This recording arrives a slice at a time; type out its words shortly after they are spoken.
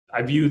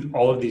I view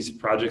all of these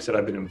projects that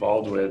I've been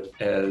involved with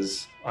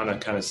as on a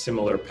kind of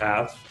similar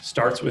path.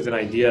 Starts with an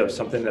idea of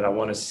something that I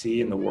want to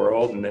see in the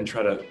world, and then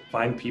try to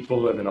find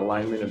people who have an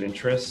alignment of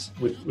interests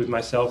with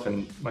myself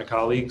and my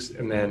colleagues,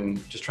 and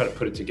then just try to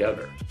put it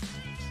together.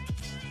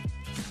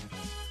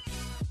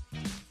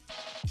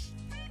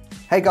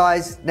 Hey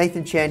guys,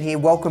 Nathan Chan here.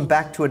 Welcome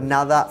back to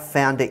another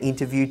Foundr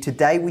interview.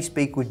 Today we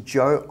speak with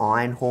Joe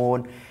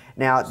Einhorn.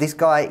 Now, this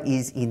guy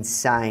is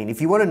insane. If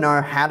you want to know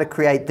how to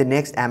create the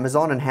next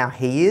Amazon and how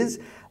he is,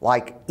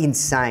 like,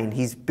 insane.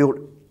 He's built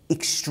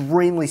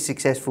extremely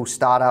successful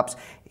startups.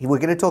 We're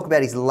going to talk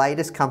about his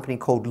latest company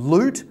called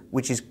Loot,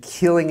 which is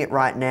killing it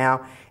right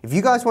now. If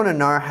you guys want to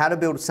know how to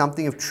build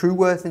something of true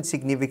worth and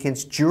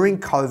significance during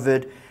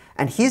COVID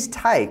and his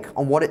take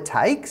on what it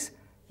takes,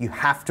 you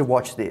have to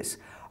watch this.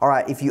 All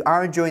right, if you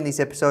are enjoying these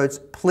episodes,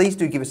 please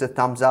do give us a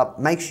thumbs up.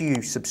 Make sure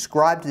you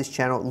subscribe to this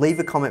channel, leave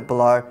a comment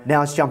below.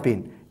 Now let's jump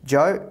in.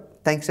 Joe,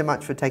 thanks so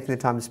much for taking the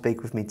time to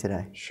speak with me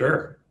today.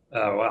 Sure.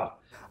 Wow.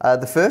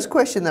 The first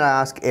question that I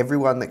ask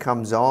everyone that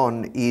comes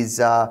on is,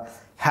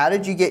 how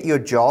did you get your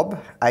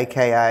job,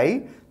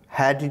 AKA,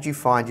 how did you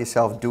find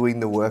yourself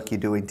doing the work you're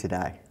doing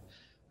today?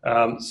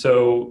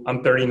 So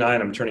I'm 39,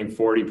 I'm turning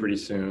 40 pretty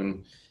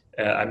soon.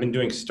 I've been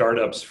doing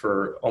startups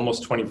for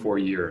almost 24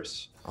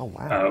 years. Oh,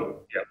 wow.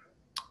 Yeah.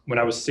 When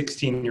I was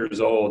 16 years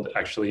old,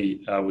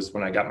 actually, was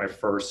when I got my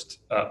first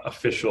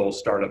official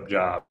startup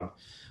job.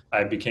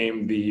 I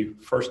became the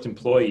first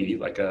employee,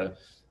 like a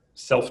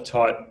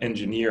self-taught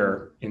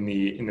engineer in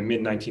the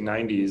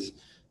mid-1990s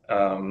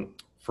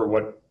for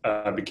what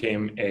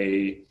became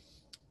a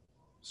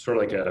sort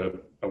of like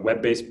a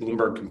web-based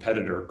Bloomberg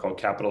competitor called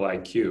Capital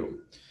IQ.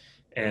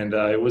 And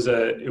it was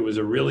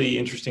a really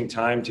interesting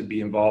time to be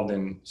involved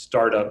in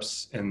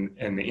startups and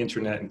the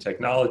internet and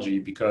technology,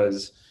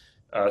 because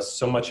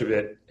so much of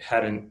it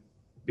hadn't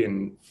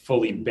been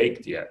fully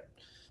baked yet.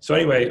 So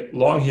anyway,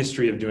 long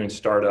history of doing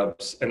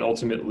startups, and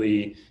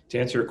ultimately, to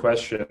answer your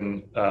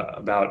question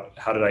about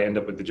how did I end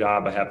up with the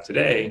job I have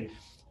today,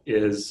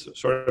 is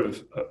sort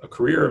of a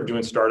career of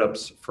doing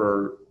startups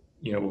for,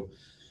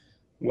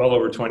 well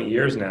over 20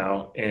 years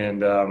now.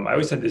 And I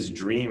always had this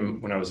dream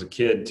when I was a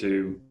kid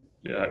to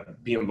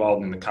be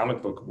involved in the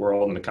comic book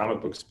world and the comic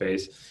book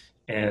space.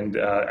 And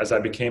as I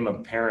became a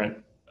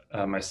parent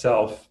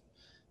myself,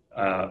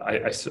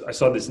 I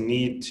saw this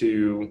need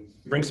to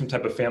bring some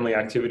type of family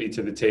activity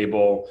to the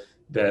table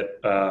that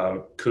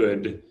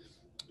could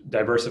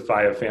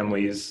diversify a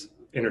family's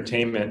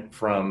entertainment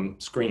from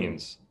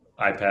screens,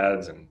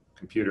 iPads and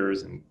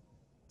computers and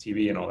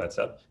TV and all that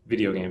stuff,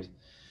 video games.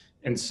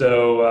 And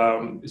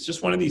so it's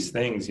just one of these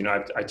things,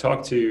 I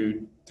talked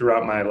to,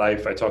 throughout my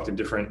life, I talked to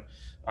different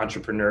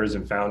entrepreneurs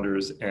and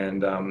founders.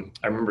 And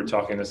I remember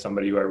talking to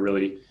somebody who I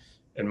really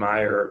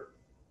admire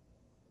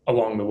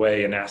along the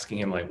way and asking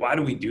him, like, why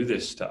do we do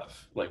this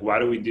stuff? Like, why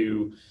do we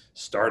do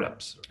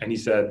startups? And he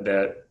said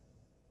that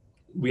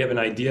we have an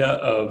idea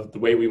of the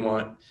way we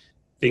want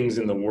things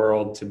in the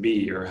world to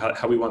be, or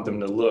how we want them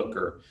to look,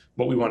 or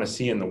what we want to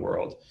see in the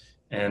world.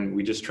 And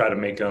we just try to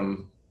make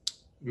them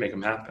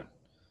happen.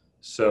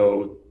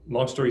 So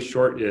long story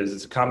short is,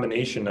 it's a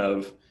combination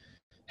of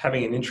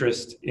having an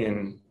interest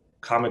in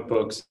comic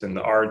books and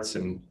the arts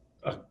and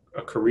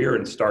a career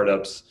in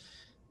startups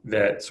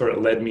that sort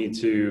of led me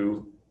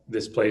to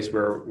this place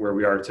where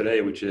we are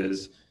today, which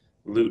is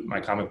Loot,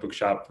 my comic book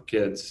shop for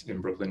kids in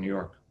Brooklyn, New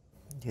York.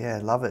 Yeah,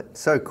 love it.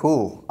 So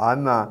cool.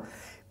 I'm a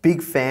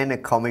big fan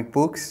of comic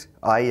books.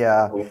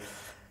 I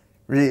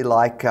really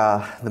like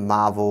the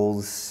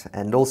Marvels,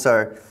 and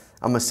also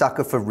I'm a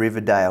sucker for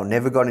Riverdale.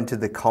 Never got into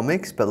the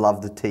comics, but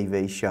love the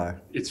TV show.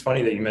 It's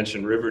funny that you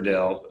mentioned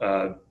Riverdale.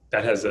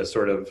 That has a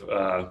sort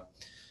of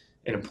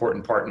an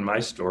important part in my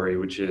story,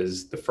 which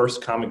is the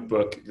first comic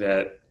book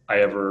that I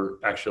ever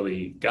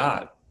actually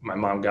got. My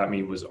mom got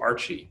me was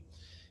Archie.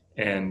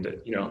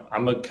 And,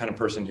 I'm a kind of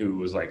person who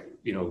was like,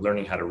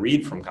 learning how to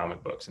read from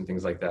comic books and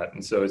things like that.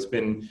 And so it's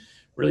been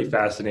really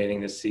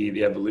fascinating to see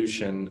the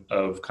evolution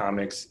of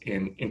comics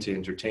into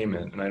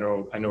entertainment. And I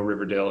know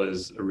Riverdale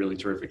is a really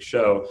terrific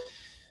show.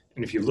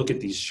 And if you look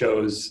at these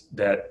shows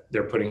that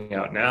they're putting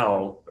out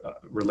now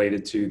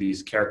related to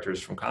these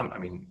characters from comics, I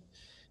mean,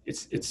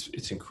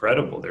 it's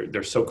incredible.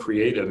 They're so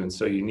creative and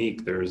so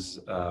unique. There's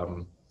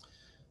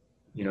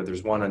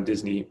one on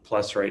Disney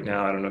Plus right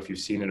now. I don't know if you've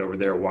seen it over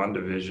there,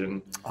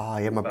 WandaVision. Oh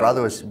yeah, my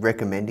brother was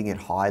recommending it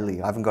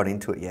highly. I haven't got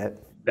into it yet.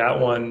 That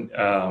one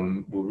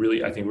will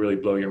really, I think, really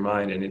blow your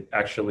mind. And it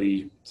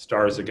actually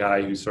stars a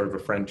guy who's sort of a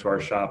friend to our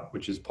shop,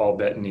 which is Paul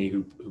Bettany,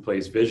 who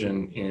plays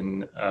Vision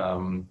in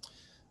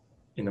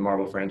the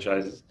Marvel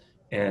franchises,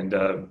 and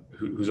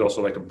who's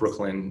also like a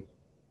Brooklyn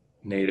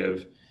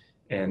native.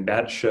 And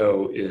that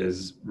show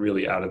is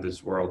really out of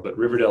this world. But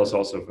Riverdale is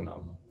also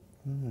phenomenal.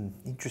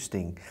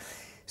 Interesting.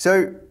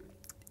 So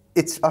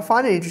I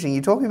find it interesting,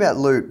 you're talking about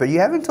Loot, but you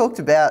haven't talked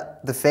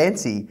about the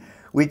Fancy,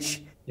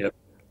 which,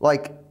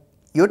 like,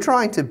 you're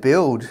trying to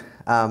build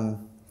the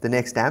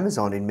next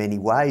Amazon in many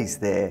ways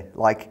there.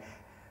 Like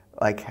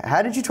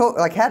how did you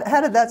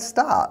how did that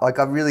start? Like,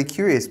 I'm really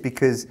curious,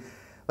 because,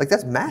 like,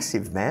 that's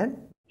massive, man.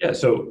 Yeah,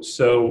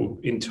 so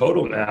in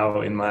total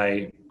now in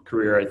my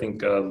career, I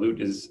think Loot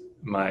is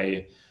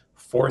my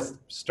fourth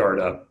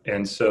startup,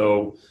 and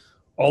so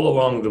all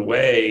along the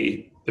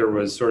way, there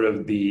was sort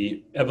of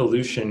the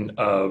evolution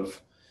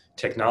of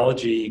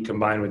technology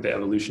combined with the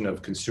evolution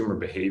of consumer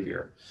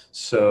behavior.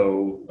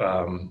 So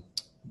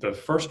the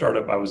first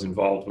startup I was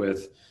involved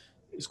with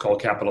is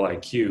called Capital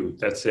IQ.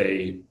 That's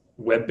a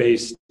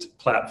web-based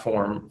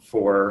platform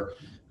for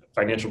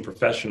financial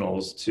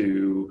professionals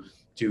to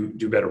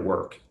do better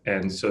work.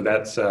 And so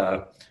that's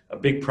a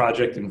big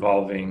project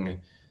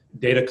involving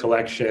data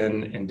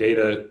collection and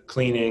data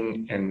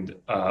cleaning and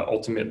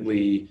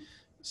ultimately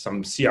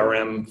some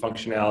CRM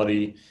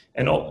functionality.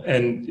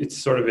 And it's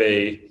sort of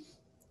a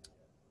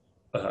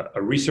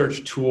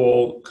research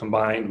tool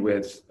combined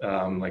with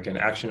like an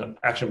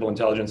actionable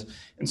intelligence.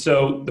 And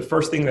so the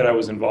first thing that I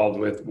was involved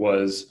with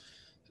was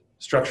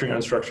structuring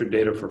unstructured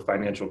data for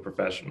financial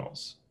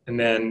professionals. And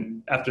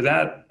then after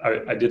that,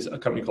 I did a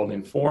company called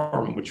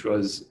Einhorn, which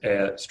was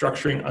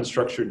structuring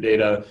unstructured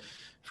data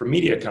for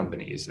media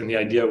companies. And the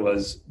idea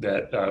was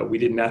that we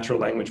did natural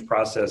language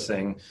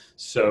processing.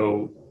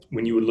 So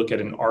when you would look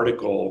at an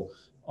article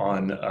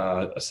on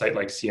a site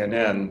like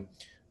CNN,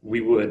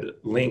 we would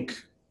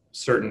link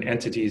certain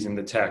entities in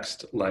the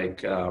text,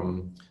 like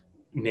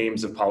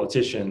names of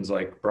politicians,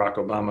 like Barack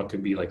Obama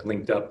could be like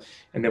linked up.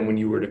 And then when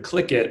you were to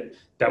click it,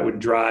 that would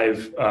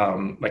drive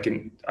like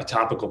a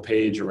topical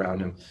page around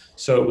him.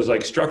 So it was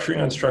like structuring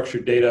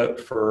unstructured data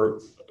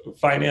for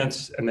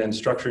finance, and then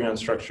structuring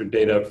unstructured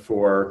data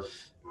for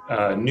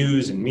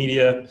news and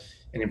media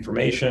and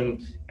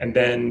information. And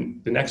then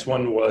the next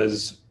one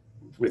was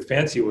with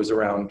Fancy was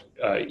around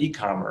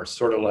e-commerce,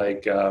 sort of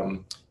like,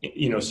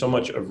 so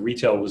much of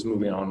retail was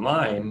moving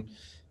online.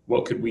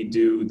 What could we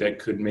do that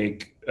could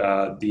make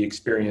the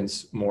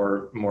experience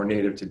more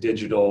native to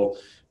digital,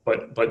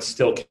 but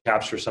still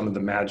capture some of the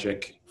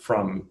magic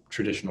from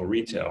traditional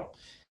retail?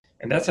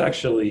 And that's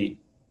actually,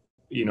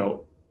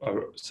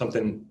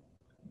 something,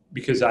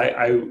 because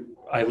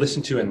I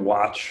listen to and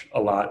watch a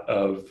lot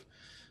of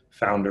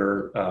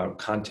Foundr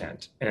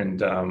content.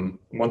 And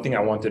one thing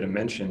I wanted to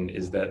mention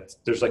is that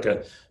there's like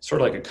a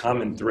sort of like a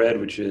common thread,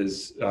 which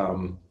is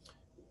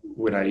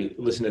when I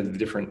listen to the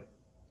different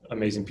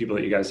amazing people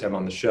that you guys have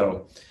on the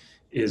show,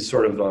 is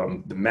sort of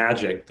the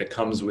magic that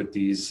comes with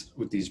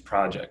these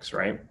projects,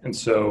 right? And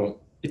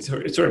so it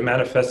sort of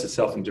manifests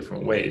itself in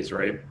different ways,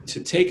 right?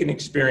 To take an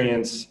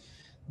experience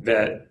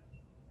that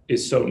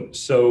is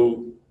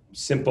so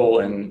simple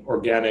and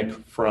organic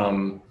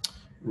from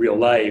real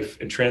life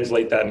and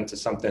translate that into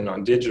something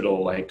on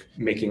digital, like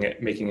making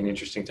an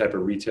interesting type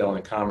of retail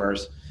and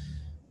commerce.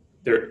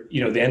 There,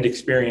 the end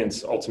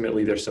experience,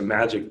 ultimately there's some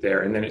magic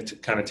there, and then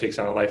it kind of takes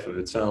on a life of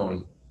its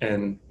own.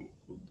 And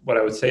what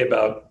I would say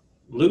about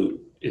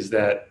Loot is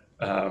that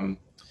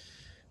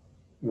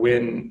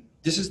when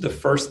this is the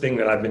first thing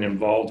that I've been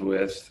involved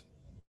with,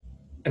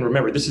 and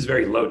remember, this is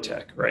very low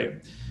tech,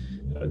 right?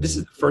 This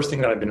is the first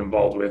thing that I've been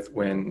involved with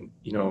when,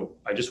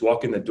 I just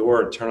walk in the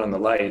door, turn on the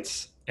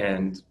lights,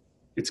 and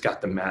it's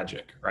got the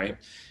magic, right?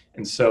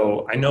 And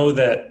so I know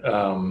that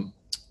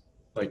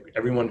like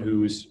everyone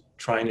who's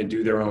trying to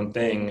do their own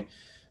thing,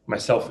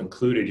 myself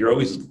included, you're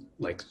always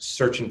like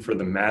searching for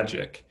the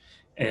magic.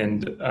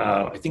 And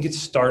I think it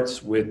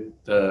starts with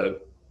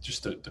the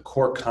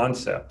core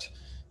concept,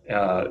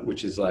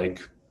 which is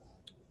like,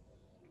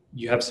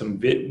 you have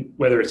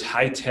whether it's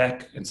high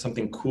tech and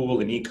something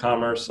cool in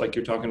e-commerce, like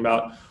you're talking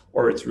about,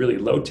 or it's really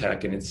low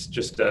tech and it's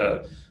just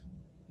the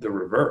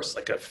reverse,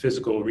 like a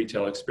physical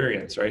retail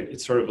experience, right?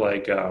 It's sort of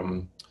like,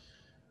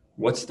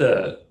 what's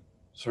the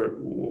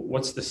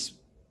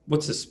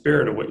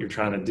spirit of what you're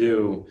trying to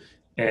do,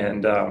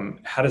 and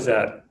how does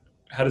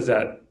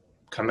that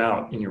come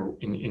out in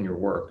your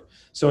work?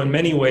 So in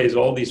many ways,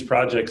 all these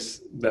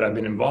projects that I've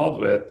been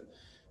involved with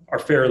are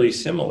fairly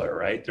similar,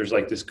 right? There's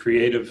like this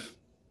creative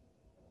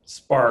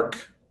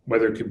spark,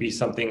 whether it could be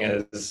something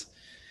as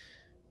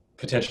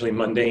potentially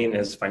mundane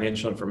as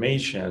financial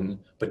information,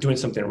 but doing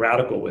something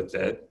radical with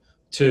it,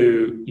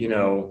 to,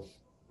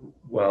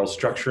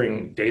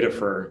 structuring data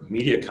for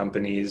media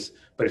companies.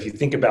 But if you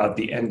think about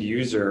the end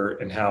user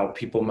and how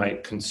people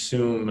might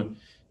consume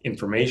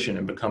information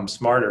and become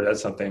smarter,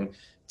 that's something.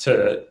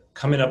 To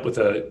coming up with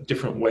a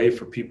different way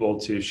for people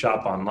to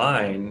shop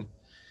online,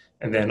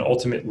 and then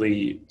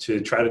ultimately to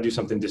try to do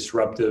something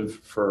disruptive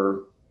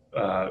for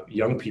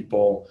young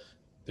people.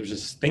 There's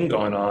this thing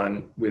going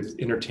on with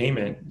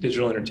entertainment,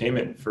 digital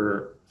entertainment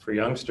for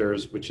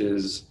youngsters, which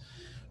is,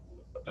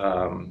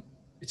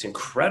 it's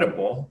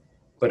incredible,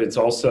 but it's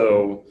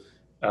also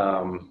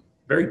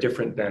very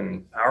different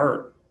than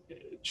our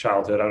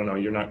childhood. I don't know,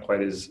 you're not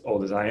quite as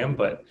old as I am,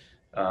 but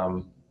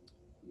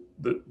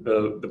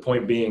the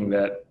point being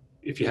that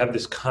if you have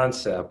this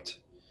concept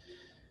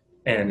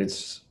and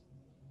it's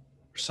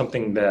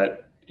something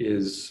that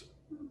is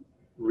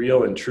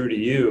real and true to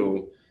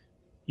you,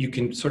 you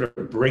can sort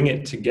of bring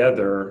it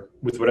together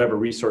with whatever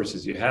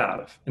resources you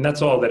have. And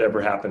that's all that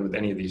ever happened with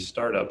any of these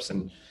startups.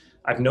 And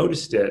I've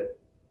noticed it,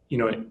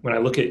 when I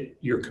look at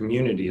your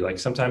community, like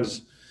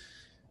sometimes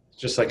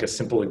just like a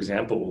simple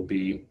example will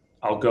be,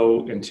 I'll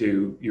go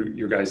into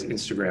your guys'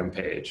 Instagram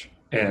page,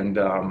 and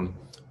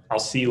I'll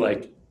see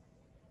like,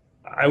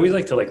 I always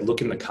like to like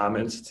look in the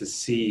comments to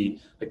see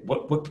like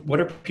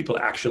what are people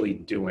actually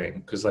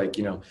doing, because like,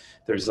 you know,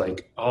 there's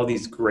like all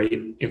these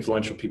great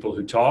influential people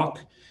who talk,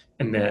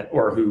 and then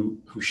or who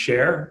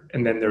share,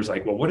 and then there's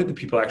like, well, what did the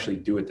people actually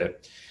do with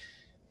it?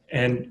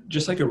 And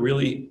just like a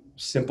really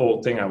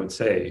simple thing I would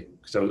say,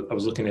 because I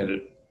was looking at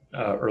it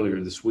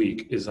earlier this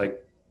week, is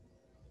like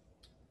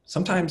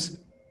sometimes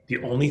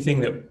the only thing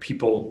that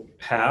people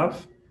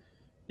have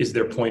is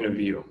their point of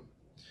view.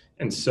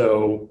 And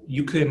so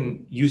you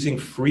can, using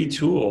free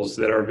tools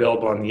that are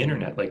available on the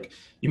internet, like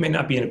you may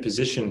not be in a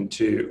position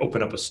to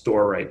open up a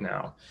store right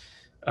now.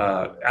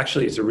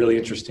 Actually, it's a really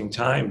interesting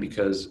time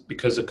because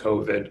of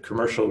COVID,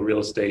 commercial real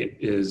estate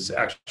is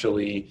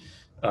actually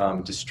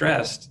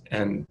distressed.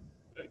 And,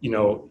 you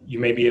know, you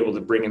may be able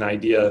to bring an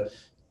idea.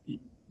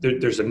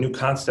 There's a new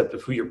concept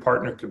of who your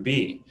partner could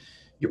be.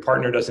 Your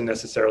partner doesn't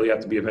necessarily have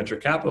to be a venture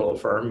capital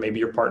firm. Maybe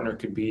your partner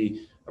could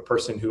be a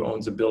person who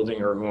owns a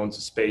building or who owns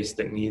a space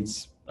that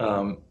needs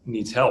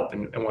help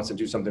and wants to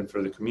do something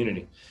for the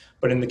community.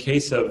 But in the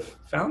case of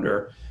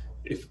Foundr,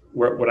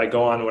 what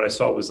I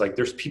saw was like,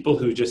 there's people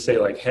who just say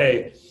like,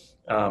 hey,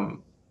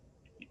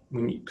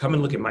 when you come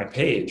and look at my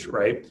page,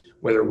 right,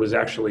 whether it was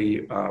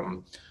actually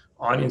on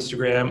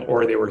Instagram,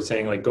 or they were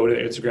saying like, go to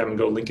Instagram and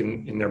go link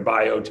in their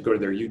bio to go to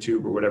their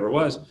YouTube or whatever it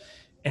was.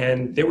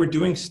 And they were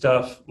doing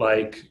stuff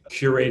like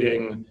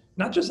curating,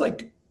 not just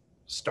like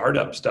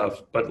startup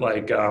stuff, but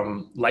like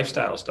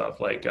lifestyle stuff.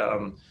 Like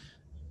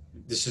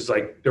this is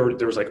like, there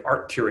was like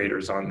art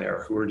curators on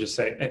there who were just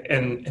saying,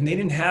 and they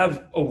didn't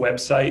have a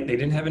website, they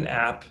didn't have an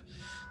app,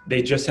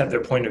 they just had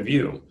their point of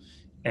view.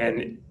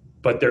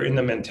 But they're in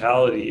the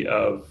mentality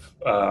of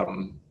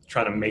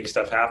trying to make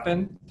stuff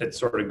happen that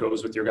sort of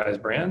goes with your guys'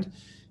 brand.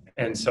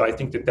 And so I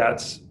think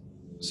that's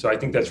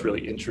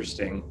really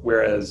interesting.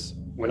 Whereas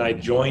when I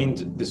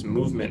joined this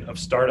movement of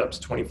startups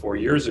 24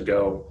 years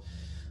ago,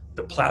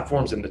 the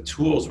platforms and the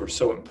tools were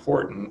so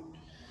important.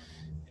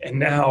 And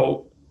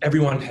now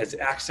everyone has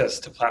access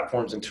to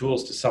platforms and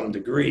tools to some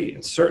degree.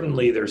 And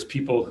certainly there's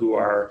people who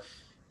are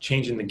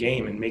changing the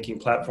game and making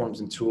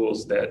platforms and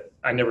tools that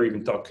I never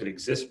even thought could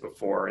exist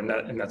before.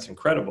 And that's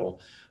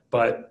incredible.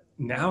 But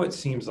now it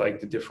seems like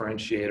the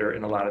differentiator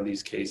in a lot of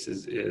these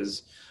cases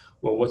is,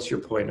 well, what's your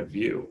point of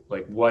view?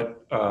 Like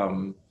what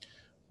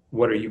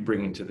are you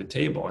bringing to the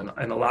table?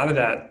 And a lot of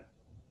that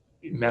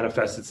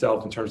manifests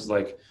itself in terms of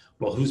like,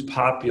 well, who's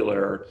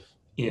popular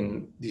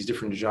in these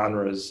different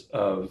genres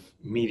of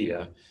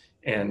media?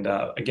 And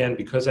again,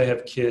 because I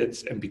have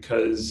kids and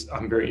because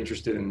I'm very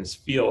interested in this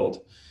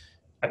field,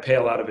 I pay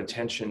a lot of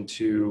attention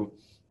to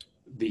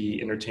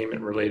the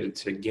entertainment related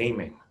to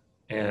gaming.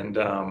 And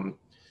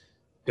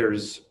there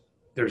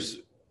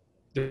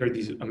are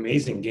these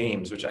amazing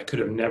games which I could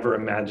have never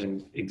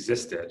imagined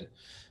existed.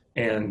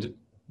 And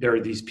there are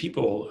these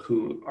people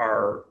who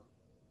are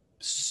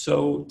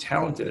so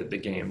talented at the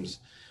games.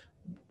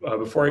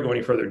 Before I go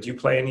any further, do you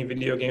play any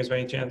video games by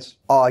any chance?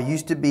 Oh, I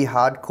used to be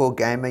hardcore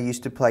gamer,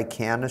 used to play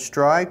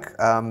Counter-Strike,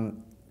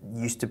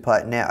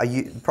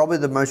 probably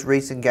the most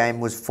recent game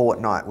was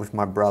Fortnite with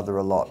my brother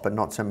a lot, but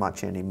not so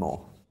much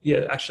anymore.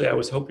 Yeah, actually, I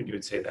was hoping you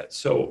would say that.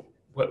 So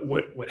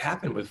what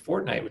happened with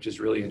Fortnite, which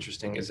is really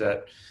interesting, is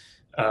that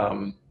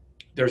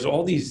there's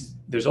all these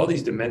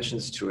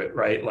dimensions to it,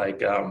 right?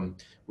 Like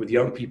with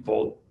young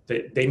people,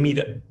 they meet.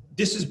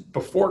 This is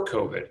before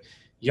COVID.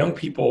 Young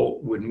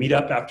people would meet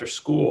up after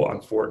school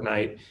on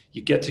Fortnite.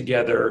 You get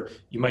together.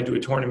 You might do a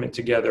tournament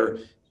together.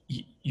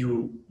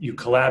 You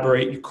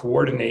collaborate. You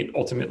coordinate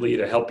ultimately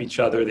to help each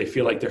other. They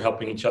feel like they're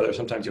helping each other.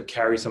 Sometimes you'll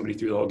carry somebody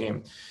through the whole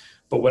game.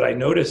 But what I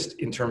noticed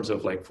in terms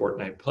of like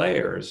Fortnite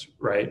players,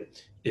 right,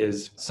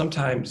 is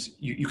sometimes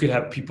you could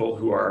have people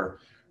who are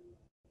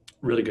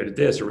really good at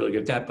this or really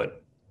good at that,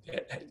 but I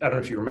don't know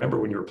if you remember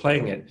when you were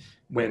playing it,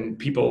 when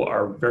people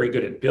are very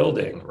good at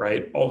building,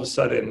 right, all of a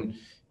sudden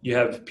you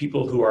have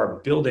people who are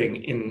building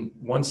in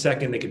 1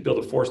 second, they could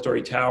build a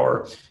 4-story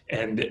tower,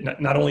 and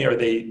not only are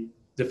they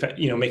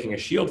making a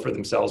shield for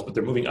themselves, but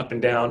they're moving up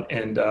and down,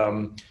 and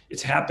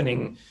it's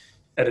happening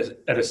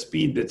at a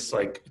speed that's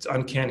like, it's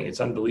uncanny, it's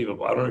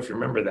unbelievable. I don't know if you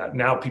remember that.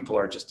 Now people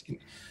are just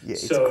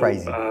it's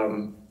crazy.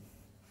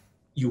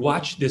 You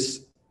watch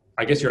this,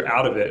 I guess you're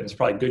out of it, and it's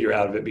probably good you're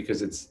out of it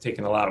because it's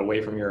taken a lot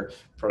away from your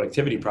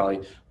productivity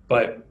probably.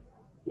 But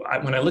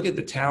when I look at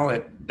the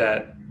talent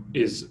that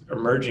is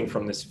emerging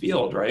from this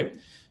field, right?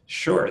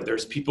 Sure,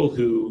 there's people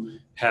who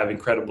have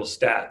incredible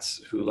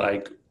stats, who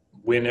like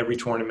win every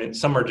tournament.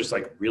 Some are just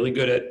like really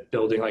good at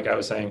building, like I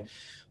was saying.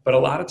 But a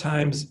lot of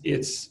times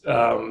it's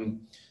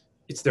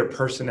their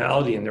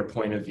personality and their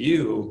point of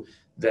view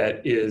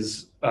that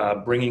is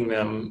bringing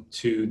them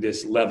to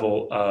this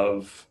level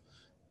of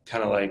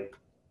kind of like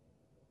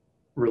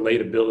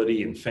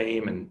relatability and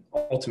fame and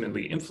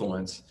ultimately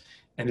influence.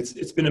 And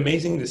it's been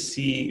amazing to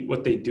see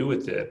what they do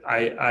with it.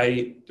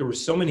 There were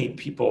so many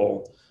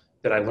people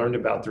that I learned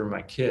about through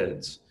my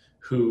kids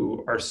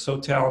who are so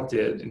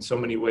talented in so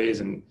many ways,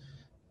 and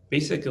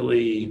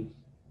basically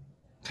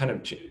kind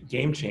of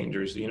game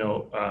changers,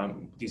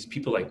 these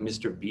people like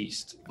Mr.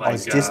 Beast. I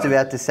was just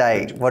about to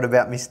say, what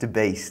about Mr.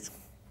 Beast?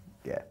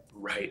 Yeah.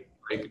 Right.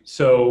 Like,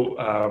 so,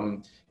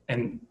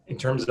 and in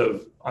terms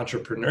of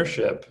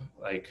entrepreneurship,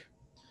 like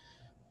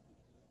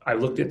I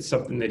looked at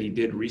something that he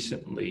did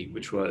recently,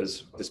 which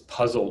was this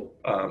puzzle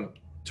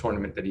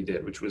tournament that he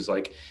did, which was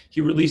like,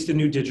 he released a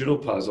new digital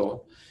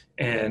puzzle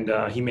and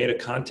he made a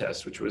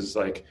contest, which was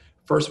like,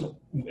 first,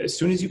 as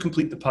soon as you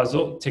complete the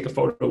puzzle, take a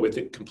photo with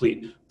it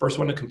complete. First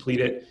one to complete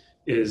it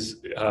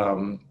is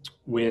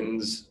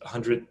wins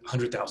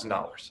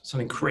 $100,000,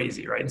 something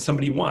crazy, right? And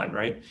somebody won,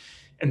 right?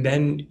 And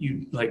then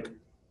you like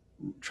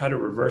try to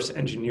reverse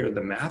engineer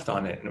the math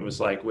on it, and it was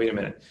like, wait a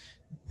minute,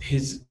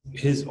 his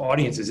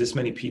audience is this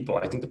many people.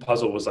 I think the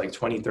puzzle was like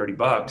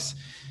 $20-30,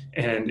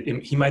 and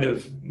he might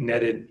have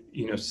netted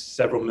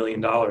several $1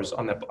 million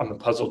on the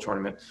puzzle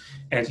tournament.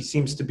 And he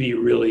seems to be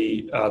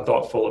really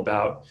thoughtful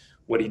about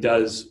what he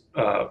does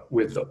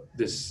with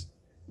this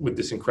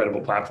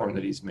incredible platform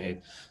that he's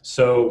made.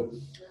 So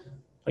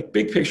like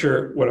big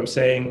picture, what I'm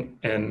saying,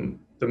 and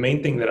the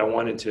main thing that I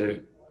wanted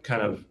to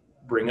kind of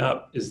bring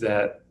up is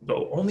that the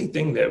only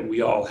thing that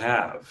we all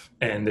have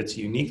and that's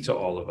unique to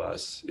all of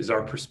us is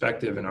our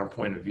perspective and our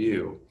point of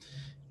view.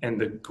 And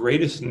the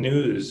greatest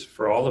news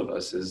for all of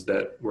us is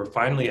that we're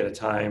finally at a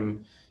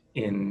time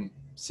in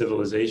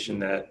civilization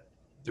that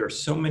there are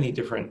so many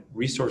different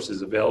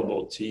resources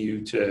available to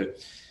you to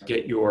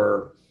get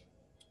your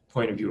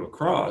point of view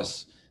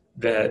across,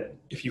 that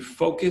if you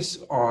focus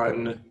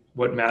on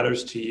what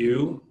matters to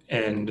you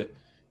and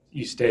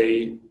you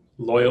stay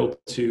loyal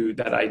to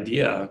that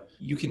idea,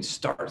 you can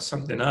start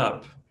something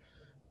up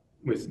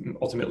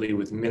ultimately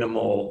with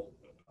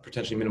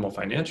potentially minimal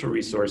financial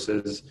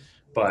resources,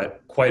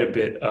 but quite a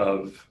bit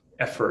of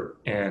effort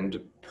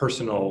and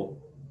personal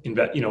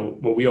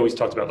what we always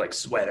talked about, like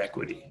sweat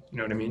equity, you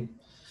know what I mean?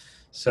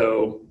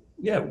 So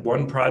yeah,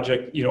 one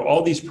project,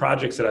 all these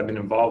projects that I've been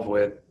involved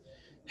with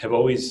have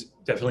always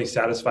definitely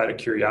satisfied a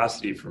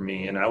curiosity for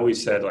me. And I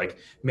always said, like,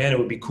 man, it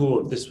would be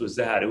cool if this was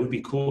that. It would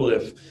be cool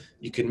if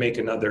you could make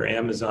another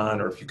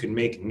Amazon, or if you could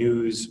make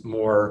news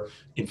more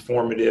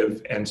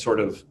informative and sort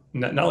of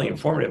not only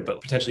informative, but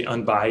potentially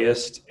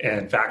unbiased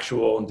and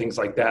factual and things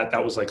like that.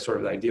 That was like sort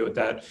of the idea with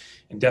that.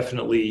 And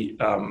definitely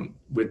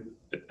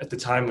at the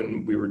time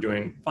when we were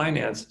doing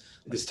finance,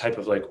 this type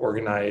of like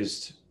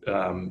organized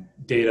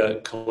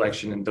data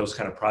collection and those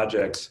kind of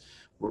projects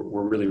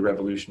were really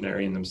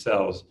revolutionary in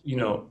themselves.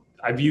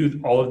 I view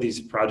all of these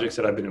projects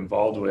that I've been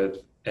involved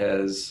with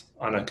as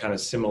on a kind of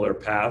similar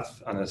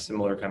path, on a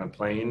similar kind of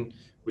plane,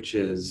 which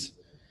is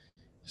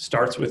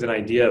starts with an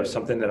idea of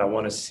something that I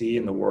want to see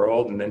in the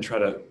world, and then try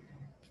to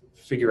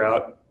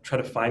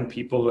find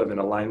people who have an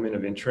alignment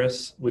of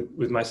interests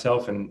with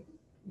myself and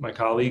my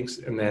colleagues,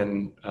 and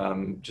then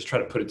just try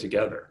to put it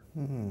together.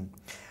 Mm-hmm.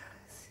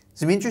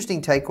 Some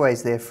interesting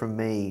takeaways there from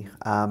me.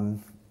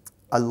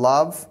 I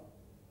love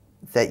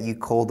that you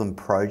call them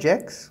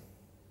projects.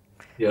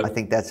 Yep. I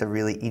think that's a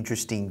really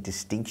interesting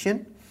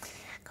distinction,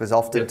 because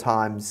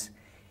oftentimes,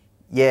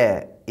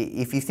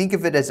 if you think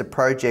of it as a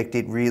project,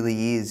 it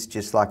really is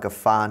just like a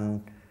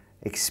fun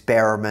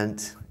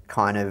experiment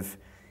kind of.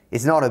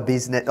 It's not a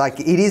business, like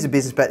it is a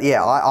business, but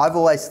I've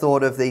always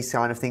thought of these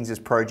kind of things as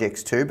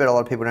projects too, but a lot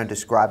of people don't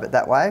describe it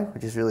that way,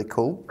 which is really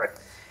cool. Right.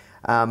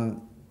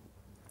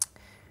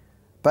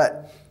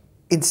 But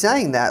in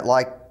saying that,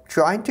 like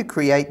trying to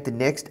create the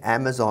next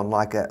Amazon,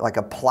 like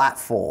a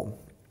platform,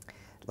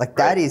 like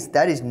right.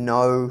 that is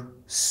no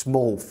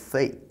small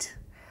feat.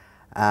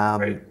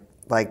 Right.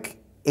 Like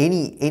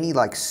any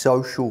like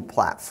social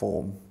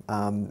platform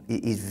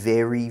is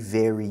very,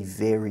 very,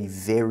 very,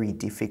 very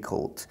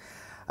difficult.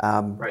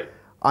 Right.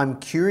 I'm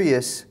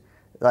curious,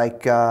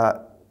 like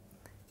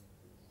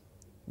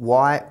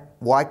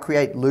why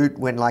create Loot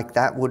when like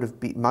that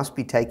must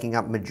be taking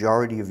up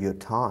majority of your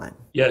time?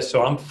 Yeah,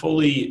 so I'm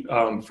fully,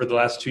 for the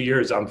last 2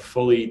 years, I'm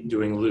fully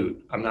doing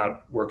Loot. I'm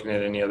not working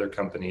at any other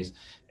companies.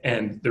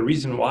 And the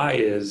reason why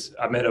is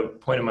I'm at a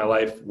point in my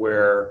life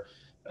where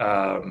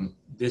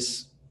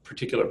this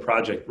particular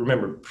project,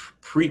 remember,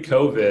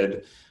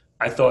 pre-COVID,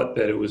 I thought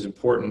that it was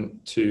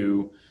important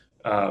to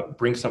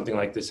bring something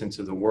like this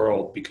into the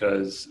world,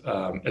 because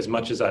as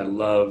much as I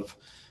love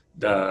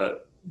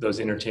those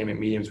entertainment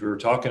mediums we were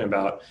talking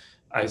about,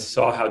 I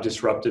saw how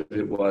disruptive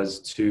it was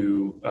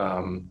to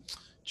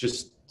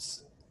just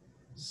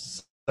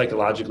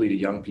psychologically to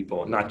young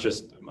people, not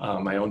just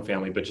my own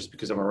family, but just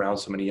because I'm around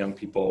so many young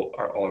people,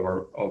 all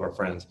of our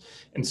friends.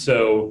 And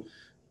so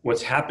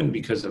what's happened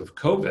because of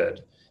COVID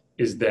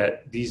is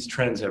that these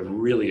trends have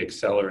really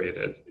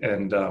accelerated.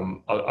 And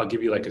I'll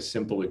give you like a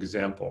simple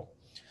example.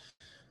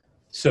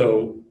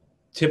 So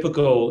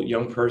typical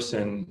young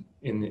person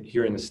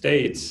here in the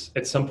States,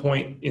 at some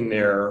point in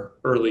their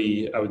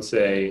early, I would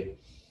say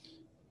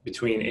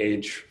between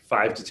age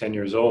 5 to 10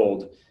 years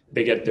old,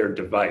 they get their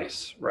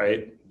device,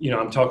 right?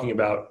 I'm talking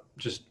about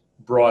just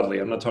broadly.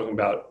 I'm not talking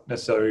about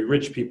necessarily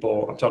rich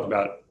people. I'm talking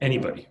about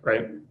anybody,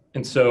 right?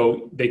 And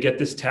so they get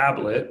this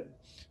tablet,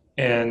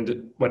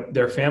 and what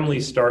their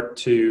families start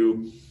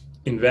to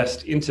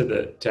invest into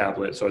the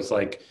tablet. So it's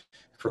like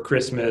for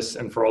Christmas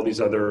and for all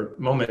these other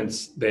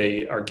moments,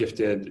 they are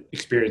gifted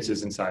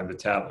experiences inside the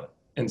tablet.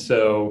 And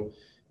so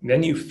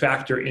then you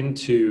factor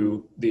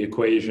into the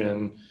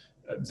equation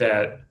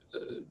that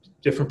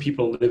different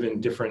people live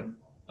in different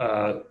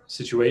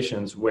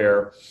situations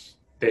where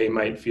they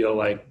might feel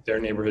like their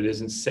neighborhood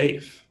isn't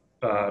safe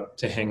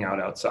to hang out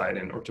outside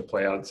in or to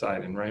play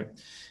outside in, right?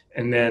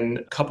 And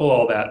then couple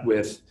all that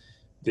with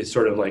this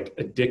sort of like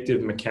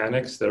addictive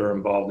mechanics that are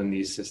involved in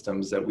these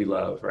systems that we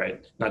love,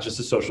 right? Not just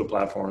the social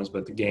platforms,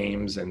 but the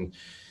games and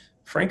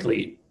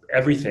frankly,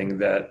 everything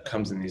that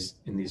comes in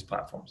these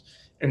platforms.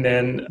 And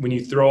then when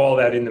you throw all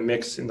that in the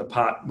mix in the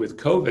pot with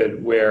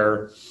COVID,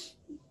 where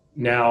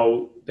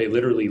now they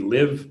literally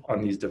live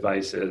on these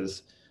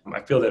devices, I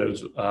feel that it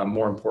was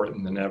more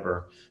important than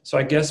ever. So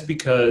I guess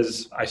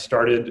because I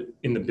started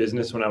in the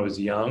business when I was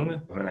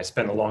young and I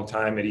spent a long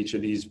time at each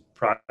of these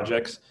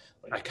projects,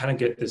 I kind of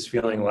get this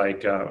feeling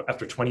like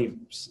after 20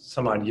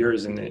 some odd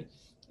years in the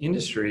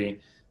industry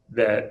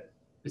that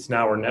it's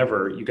now or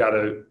never. You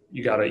gotta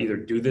either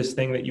do this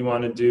thing that you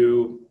want to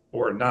do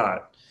or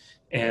not.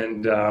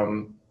 And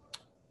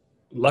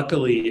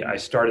luckily I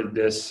started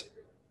this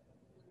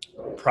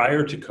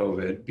prior to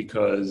COVID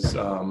because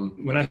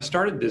when I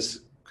started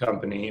this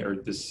company or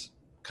this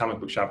comic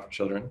book shop for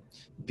children,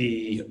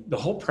 the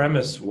whole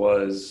premise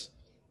was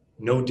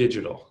no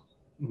digital,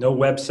 no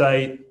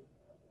website,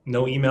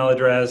 no email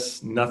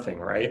address, nothing,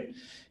 right?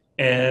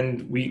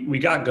 And we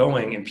got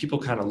going and people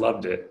kind of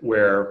loved it,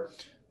 where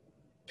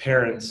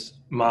parents,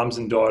 moms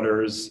and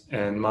daughters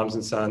and moms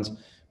and sons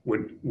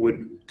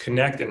would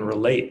connect and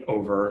relate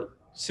over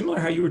similar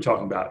how you were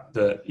talking about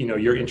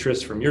your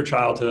interests from your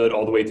childhood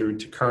all the way through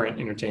to current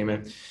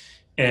entertainment.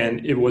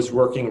 And it was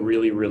working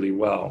really, really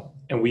well.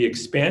 And we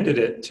expanded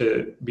it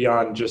to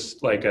beyond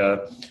just like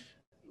a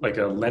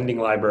lending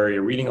library,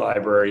 a reading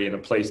library, and a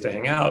place to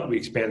hang out. We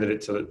expanded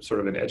it to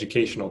sort of an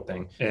educational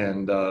thing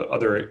and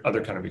other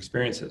kind of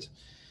experiences.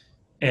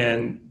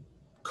 And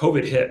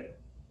COVID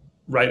hit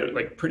right,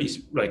 like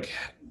pretty, like,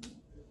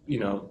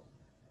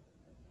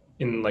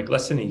 in like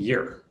less than a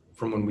year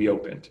from when we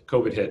opened,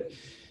 COVID hit.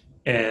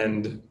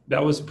 And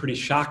that was pretty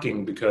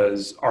shocking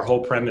because our whole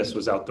premise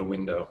was out the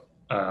window,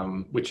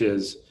 which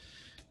is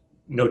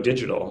no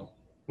digital.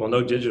 Well,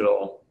 no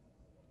digital.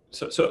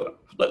 So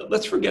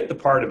let's forget the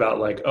part about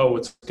like, oh,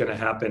 what's going to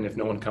happen if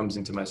no one comes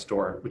into my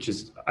store, which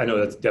is, I know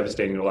that's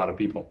devastating to a lot of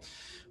people,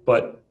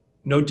 but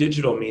no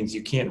digital means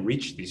you can't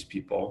reach these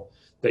people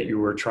that you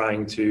were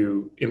trying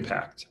to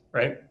impact,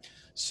 right?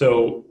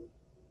 So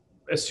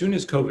as soon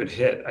as COVID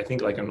hit, I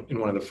think like in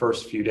one of the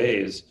first few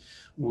days,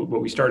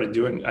 what we started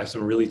doing, I have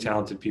some really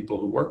talented people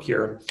who work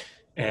here,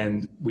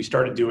 and we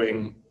started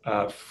doing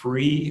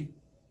free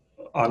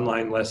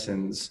online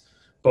lessons,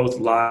 both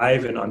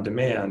live and on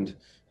demand,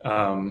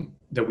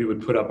 that we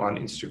would put up on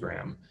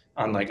Instagram,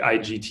 on like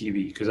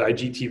IGTV, because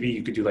IGTV,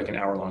 you could do like an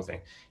hour-long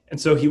thing. And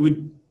so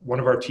one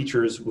of our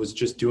teachers was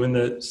just doing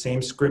the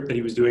same script that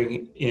he was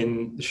doing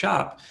in the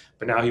shop,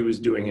 but now he was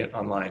doing it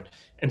online.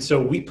 And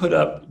so we put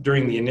up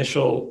during the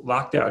initial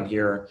lockdown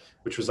here,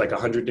 which was like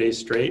 100 days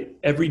straight,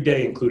 every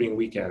day, including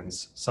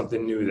weekends,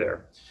 something new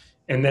there.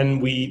 And then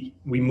we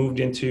moved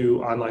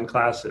into online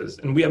classes,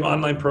 and we have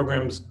online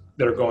programs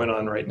that are going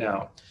on right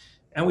now,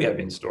 and we have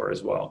in-store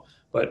as well.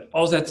 But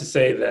all that to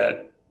say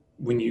that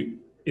when you,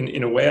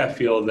 in a way, I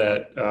feel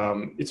that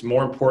it's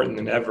more important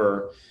than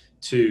ever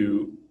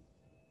to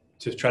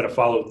try to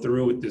follow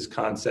through with this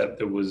concept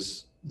that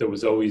was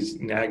always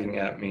nagging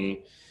at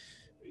me.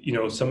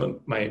 Some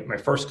of my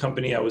first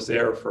company, I was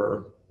there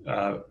for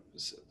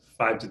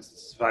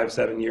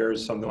 7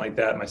 years, something like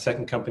that. My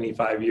second company,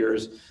 5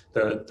 years.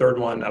 The third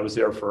one, I was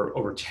there for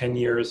over 10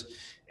 years.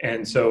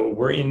 And so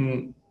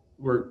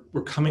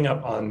we're coming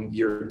up on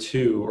year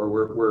 2, or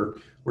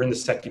we're in the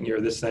second year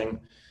of this thing.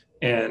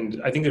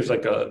 And I think there's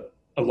like a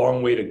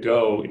long way to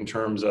go in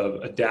terms of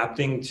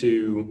adapting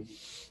to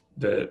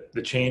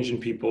the change in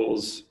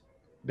people's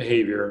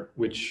behavior,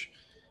 which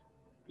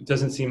it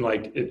doesn't seem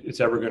like it's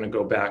ever going to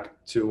go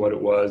back to what it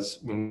was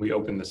when we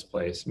opened this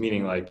place,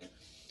 meaning like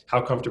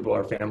how comfortable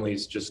are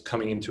families just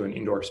coming into an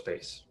indoor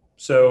space.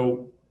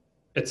 So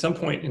at some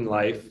point in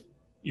life,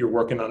 you're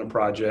working on a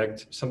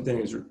project, something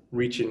is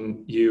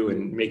reaching you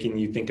and making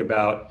you think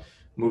about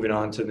moving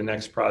on to the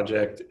next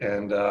project,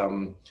 and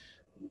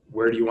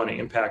where do you want to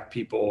impact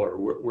people, or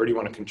where do you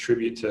want to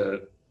contribute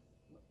to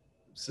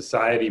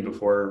society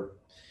before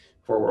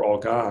we're all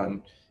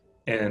gone.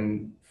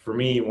 And for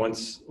me,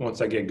 once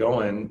I get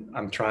going,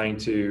 I'm trying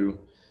to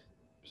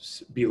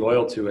be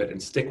loyal to it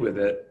and stick with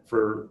it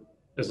for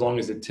as long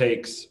as it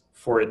takes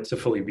for it to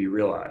fully be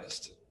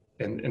realized.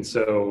 And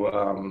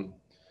so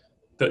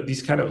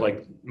these kind of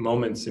like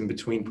moments in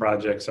between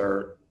projects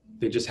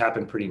they just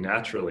happen pretty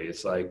naturally.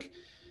 It's like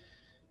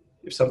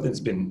if something's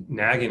been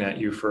nagging at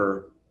you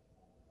for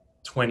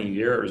 20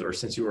 years or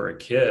since you were a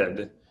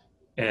kid,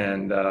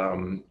 and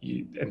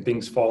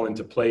things fall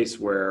into place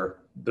where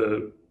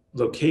the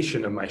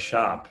location of my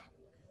shop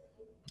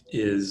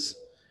is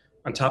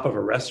on top of a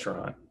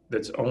restaurant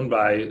that's owned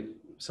by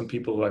some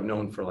people who I've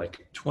known for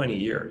like 20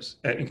 years,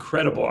 and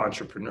incredible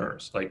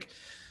entrepreneurs. Like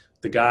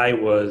the guy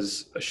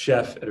was a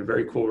chef at a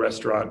very cool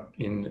restaurant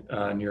in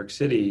New York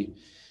City.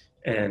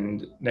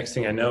 And next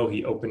thing I know,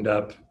 he opened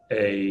up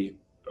a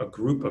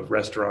group of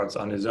restaurants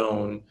on his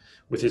own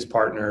with his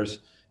partners.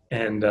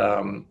 And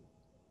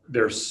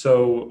they're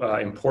so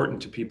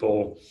important to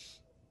people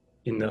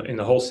in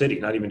the whole city,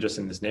 not even just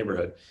in this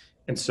neighborhood.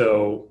 And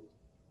so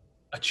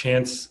a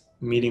chance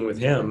meeting with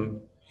him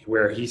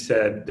where he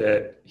said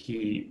that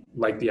he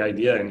liked the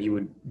idea and he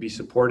would be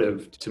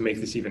supportive to make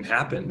this even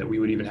happen, that we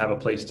would even have a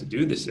place to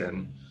do this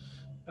in,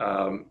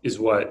 is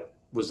what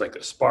was like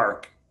a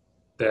spark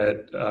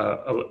that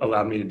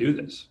allowed me to do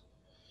this.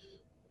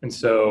 And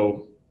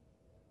so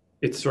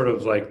it's sort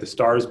of like the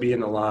stars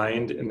being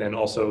aligned, and then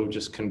also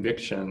just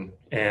conviction.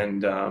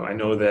 And I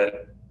know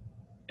that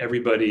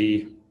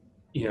everybody,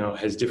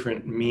 has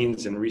different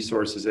means and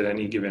resources at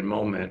any given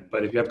moment.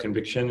 But if you have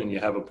conviction and you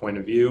have a point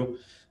of view,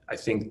 I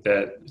think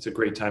that it's a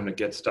great time to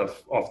get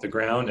stuff off the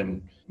ground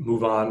and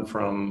move on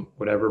from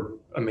whatever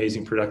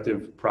amazing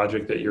productive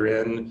project that you're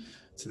in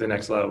to the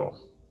next level.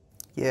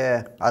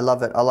 Yeah, I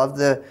love it. I love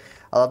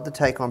the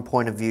take on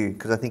point of view,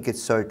 because I think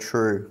it's so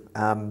true.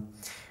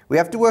 We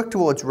have to work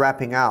towards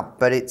wrapping up,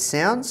 but it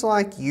sounds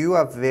like you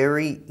are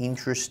very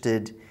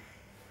interested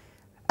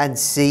and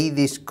see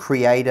this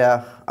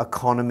creator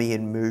economy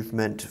and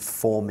movement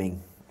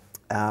forming.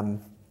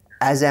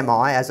 As am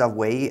I, as are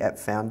we at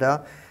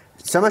Foundr.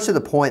 So much to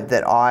the point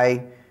that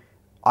I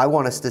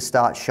want us to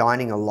start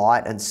shining a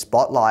light and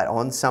spotlight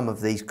on some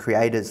of these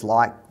creators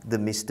like the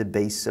Mr.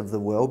 Beasts of the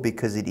world,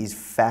 because it is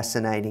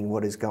fascinating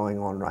what is going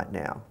on right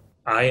now.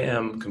 I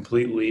am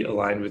completely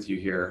aligned with you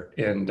here.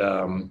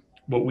 And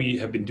what we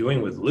have been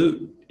doing with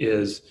Loot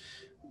is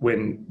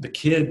when the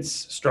kids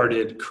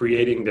started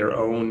creating their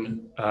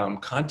own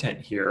content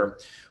here,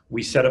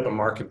 we set up a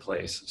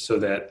marketplace so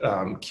that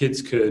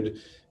kids could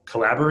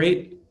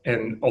collaborate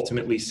and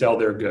ultimately sell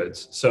their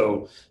goods.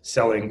 So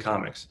selling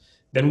comics.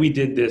 Then we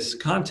did this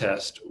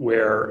contest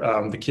where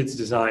the kids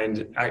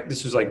designed,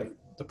 this was like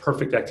the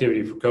perfect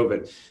activity for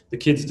COVID. The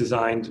kids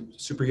designed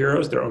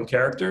superheroes, their own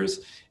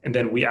characters, and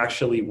then we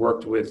actually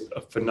worked with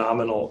a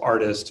phenomenal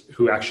artist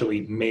who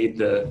actually made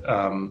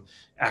the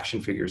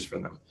action figures for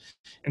them.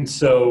 And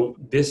so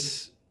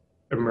this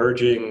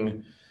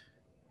emerging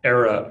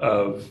era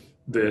of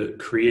the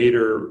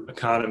creator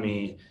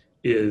economy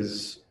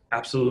is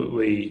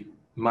absolutely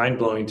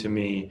mind-blowing to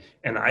me.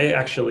 And I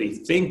actually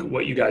think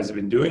what you guys have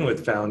been doing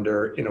with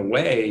Foundr in a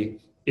way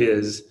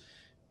is,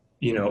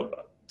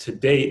 to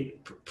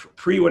date,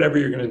 pre whatever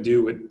you're going to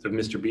do with the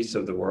Mr. Beasts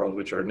of the world,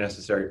 which are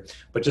necessary,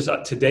 but just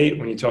to date,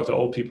 when you talk to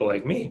old people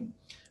like me,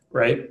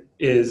 right,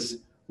 is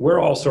we're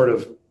all sort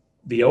of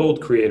the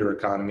old creator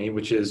economy,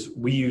 which is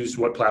we used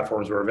what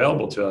platforms were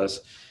available to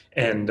us.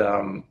 And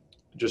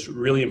just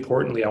really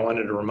importantly, I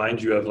wanted to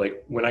remind you of,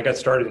 like, when I got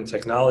started in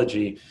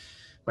technology,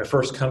 my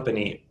first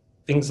company,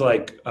 things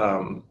like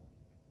Microsoft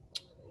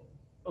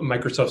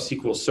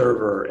SQL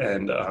Server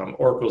and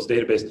Oracle's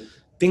database,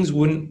 things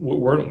weren't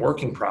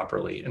working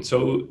properly. And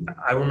so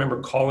I remember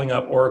calling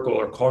up Oracle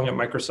or calling up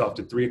Microsoft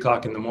at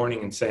 3:00 in the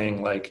morning and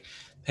saying, like,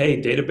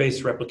 hey,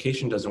 database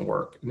replication doesn't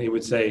work. And they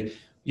would say,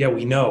 yeah,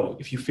 we know.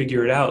 If you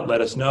figure it out, let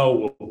us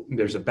know.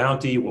 There's a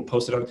bounty, we'll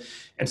post it on.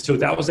 And so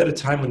that was at a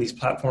time when these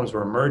platforms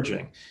were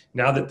emerging.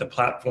 Now that the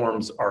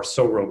platforms are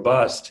so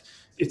robust,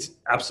 it's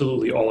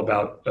absolutely all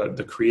about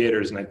the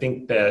creators. And I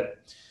think that,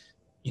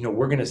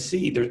 we're going to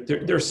see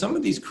there are some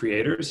of these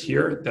creators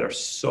here that are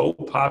so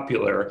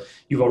popular.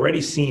 You've already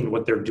seen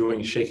what they're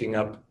doing, shaking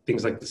up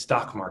things like the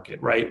stock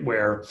market, right?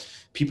 Where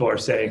people are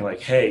saying,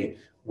 like, hey,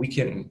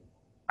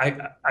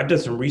 I've done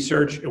some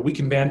research, and we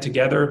can band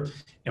together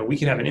and we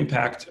can have an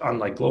impact on,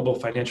 like, global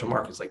financial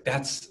markets. Like,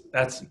 that's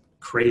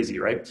crazy,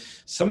 right?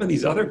 Some of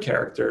these other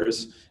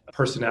characters,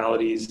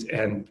 personalities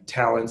and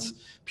talents,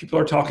 people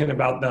are talking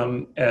about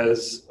them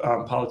as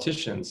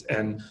politicians.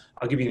 And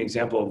I'll give you an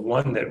example of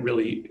one that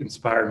really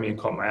inspired me and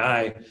caught my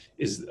eye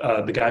is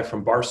the guy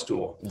from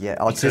Barstool. Yeah,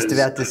 I was just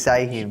about to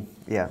say him.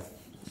 Yeah,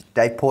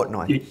 Dave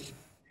Portnoy.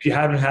 If you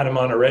haven't had him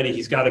on already,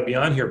 he's got to be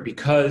on here,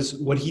 because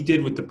what he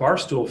did with the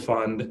Barstool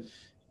Fund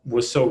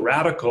was so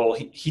radical.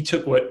 He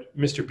took what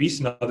Mr.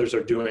 Beast and others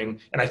are doing,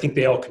 and I think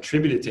they all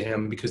contributed to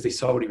him because they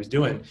saw what he was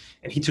doing,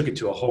 and he took it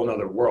to a whole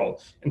nother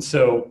world. And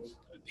so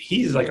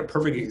he's like a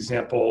perfect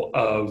example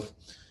of,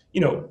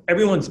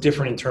 everyone's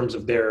different in terms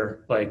of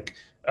their, like,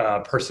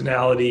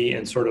 personality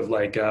and sort of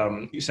like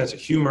sense of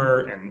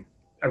humor, and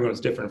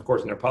everyone's different, of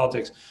course, in their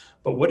politics.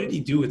 But what did he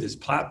do with his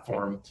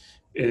platform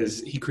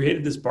is he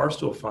created this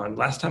Barstool Fund.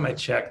 Last time I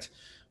checked,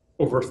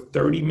 over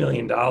 $30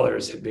 million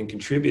had been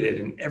contributed.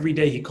 And every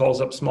day he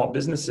calls up small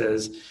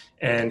businesses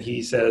and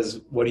he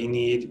says, what do you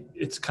need?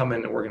 It's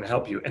coming and we're going to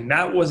help you. And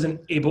that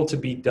wasn't able to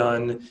be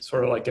done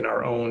sort of like in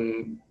our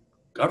own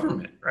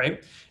government,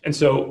 right? And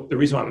so the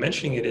reason why I'm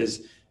mentioning it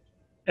is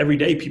every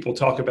day people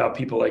talk about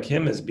people like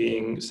him as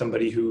being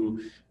somebody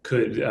who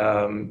could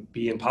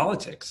be in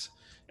politics.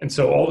 And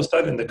so all of a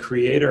sudden the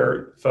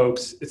creator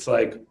folks, it's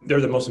like they're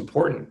the most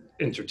important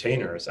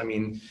entertainers. I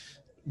mean,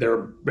 they're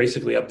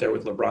basically up there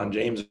with LeBron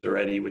James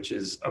already, which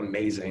is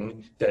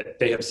amazing that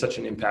they have such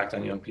an impact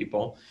on young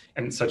people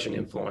and such an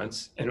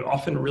influence, and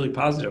often a really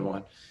positive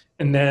one.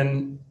 And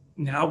then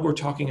now we're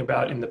talking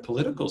about in the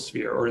political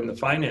sphere or in the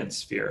finance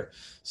sphere.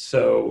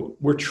 So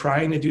we're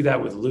trying to do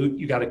that with Loot.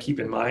 You got to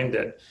keep in mind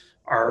that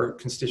our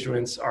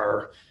constituents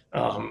are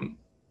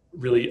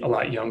really a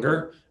lot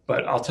younger.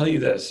 But I'll tell you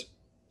this,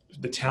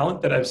 the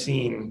talent that I've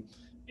seen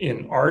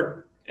in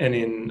art and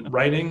in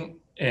writing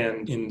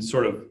and in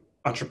sort of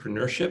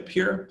entrepreneurship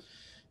here,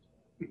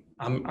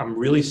 I'm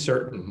really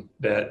certain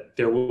that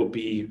there will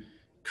be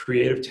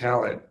creative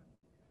talent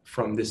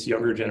from this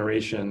younger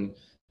generation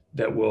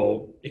that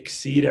will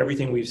exceed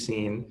everything we've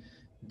seen.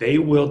 They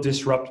will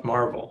disrupt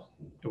Marvel.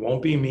 It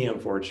won't be me,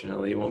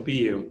 unfortunately. It won't be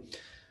you.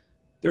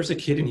 There's a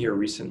kid in here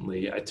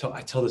recently. I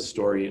tell this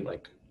story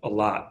like a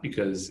lot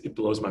because it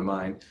blows my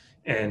mind.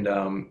 And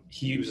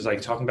he was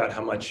like talking about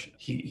how much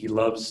he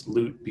loves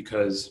Loot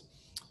because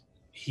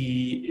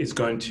he is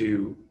going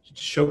to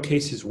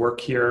showcase his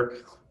work here,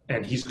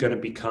 and he's going to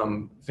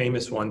become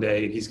famous one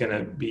day. He's going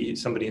to be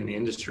somebody in the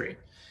industry.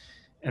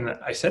 And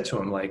I said to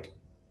him, like,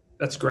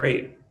 that's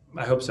great.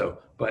 I hope so.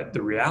 But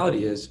the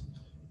reality is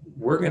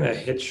we're going to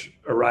hitch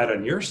a ride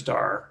on your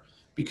star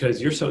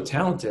because you're so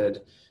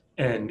talented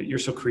and you're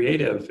so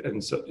creative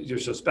and so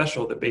you're so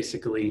special that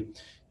basically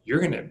you're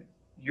going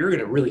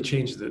to really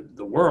change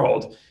the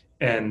world,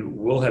 and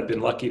we'll have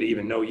been lucky to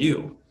even know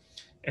you.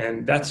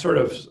 And that's sort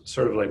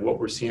of like what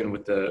we're seeing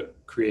with the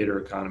creator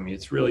economy.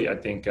 It's really, I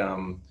think,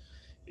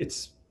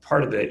 it's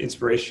part of the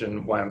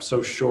inspiration why I'm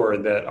so sure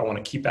that I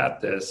want to keep at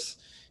this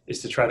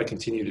is to try to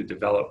continue to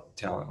develop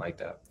talent like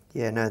that.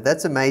 Yeah, no,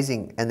 that's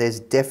amazing. And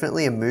there's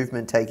definitely a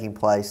movement taking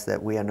place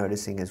that we are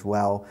noticing as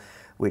well,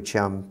 which,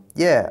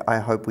 yeah, I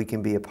hope we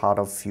can be a part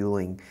of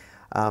fueling.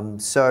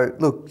 So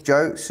look,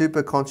 Joe,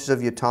 super conscious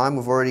of your time.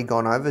 We've already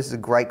gone over. This is a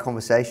great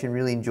conversation.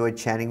 Really enjoyed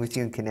chatting with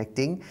you and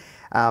connecting.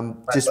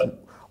 Just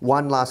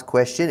one last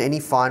question. Any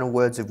final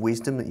words of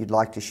wisdom that you'd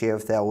like to share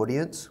with our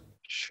audience?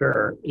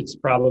 Sure. It's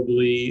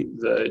probably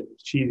the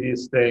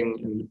cheesiest thing,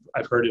 and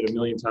I've heard it a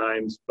million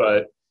times,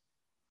 but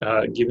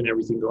given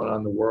everything going on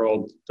in the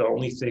world, the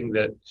only thing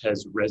that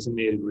has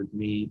resonated with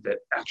me that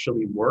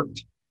actually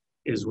worked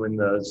is when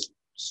the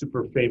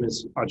super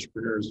famous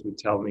entrepreneurs would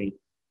tell me,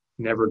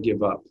 never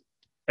give up.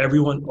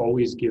 Everyone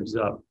always gives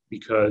up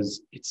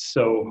because it's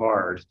so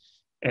hard.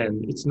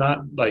 And it's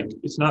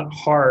not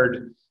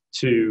hard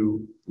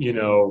to,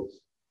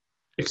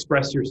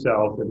 express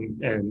yourself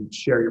and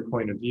share your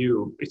point of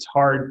view. It's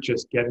hard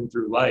just getting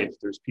through life.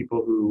 There's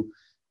people who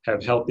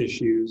have health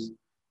issues,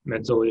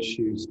 mental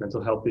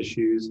health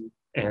issues,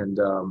 and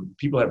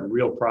people have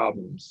real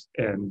problems.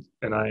 And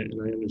I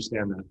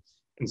understand that.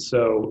 And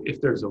so if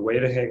there's a way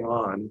to hang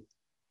on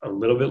a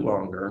little bit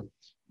longer,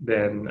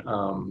 then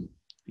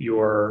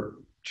your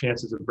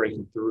chances of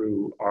breaking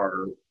through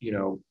are,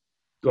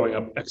 going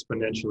up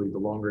exponentially the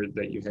longer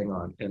that you hang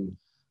on. And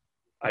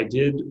I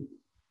did,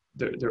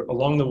 there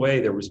along the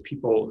way, there was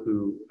people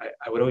who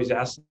I would always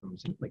ask them,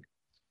 like,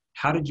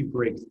 how did you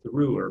break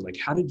through? Or like,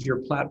 how did your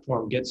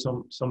platform get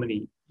so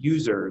many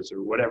users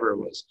or whatever it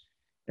was?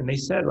 And they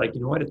said, like,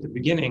 you know what, at the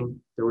beginning,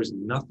 there was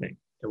nothing.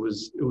 It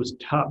was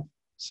tough.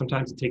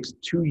 Sometimes it takes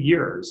 2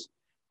 years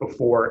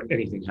before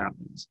anything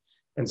happens.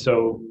 And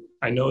so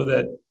I know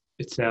that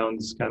it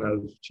sounds kind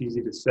of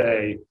cheesy to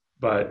say,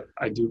 but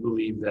I do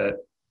believe that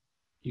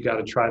you got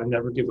to try to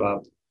never give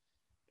up,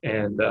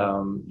 and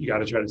you got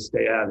to try to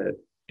stay at it.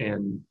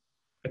 And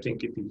I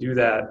think if you do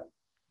that,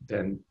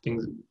 then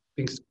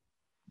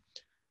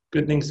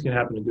good things can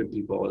happen to good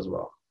people as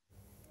well.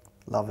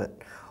 Love it.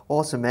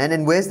 Awesome, man.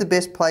 And where's the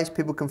best place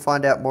people can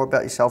find out more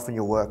about yourself and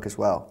your work as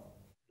well?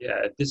 Yeah,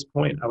 at this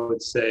point, I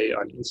would say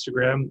on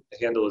Instagram, the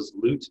handle is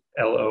Loot,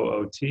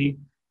 L-O-O-T.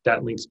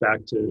 That links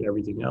back to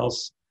everything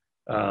else.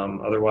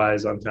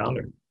 Otherwise, on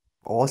Foundr.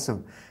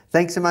 Awesome.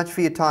 Thanks so much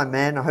for your time,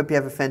 man. I hope you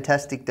have a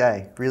fantastic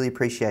day. Really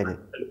appreciate it.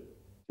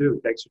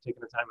 Dude, thanks for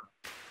taking the time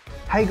out.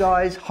 Hey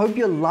guys, hope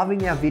you're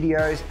loving our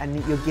videos and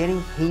that you're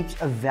getting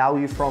heaps of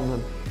value from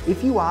them.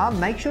 If you are,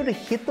 make sure to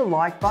hit the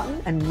like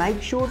button and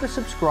make sure to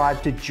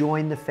subscribe to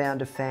join the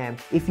Foundr fam.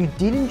 If you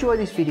did enjoy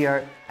this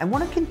video and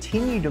want to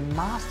continue to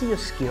master your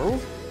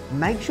skills,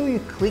 make sure you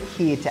click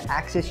here to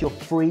access your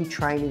free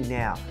training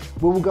now,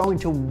 where we'll go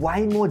into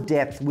way more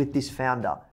depth with this founder.